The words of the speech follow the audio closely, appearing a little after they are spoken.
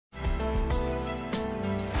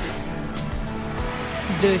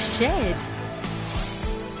The Shed.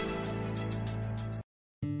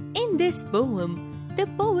 In this poem, the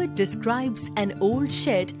poet describes an old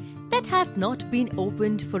shed that has not been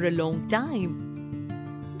opened for a long time.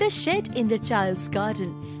 The shed in the child's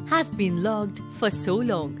garden has been locked for so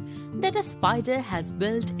long that a spider has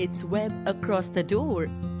built its web across the door.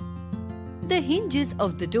 The hinges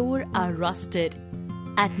of the door are rusted.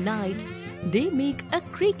 At night, they make a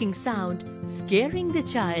creaking sound, scaring the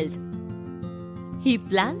child. He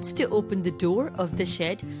plans to open the door of the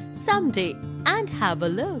shed someday and have a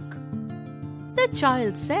look. The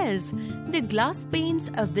child says the glass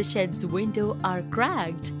panes of the shed's window are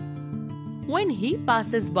cracked. When he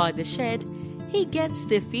passes by the shed, he gets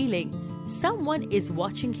the feeling someone is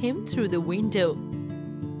watching him through the window.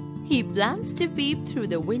 He plans to peep through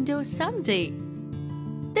the window someday.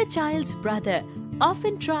 The child's brother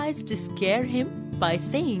often tries to scare him by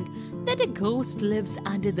saying that a ghost lives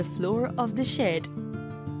under the floor of the shed.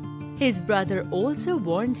 His brother also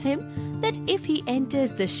warns him that if he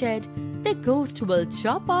enters the shed, the ghost will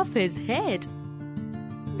chop off his head.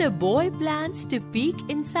 The boy plans to peek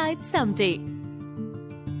inside someday.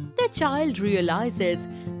 The child realizes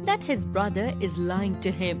that his brother is lying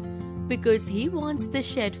to him because he wants the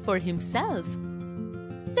shed for himself.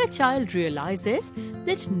 The child realizes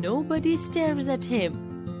that nobody stares at him.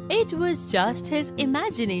 It was just his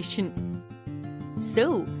imagination.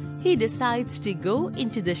 So, he decides to go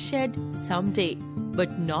into the shed someday,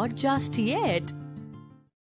 but not just yet.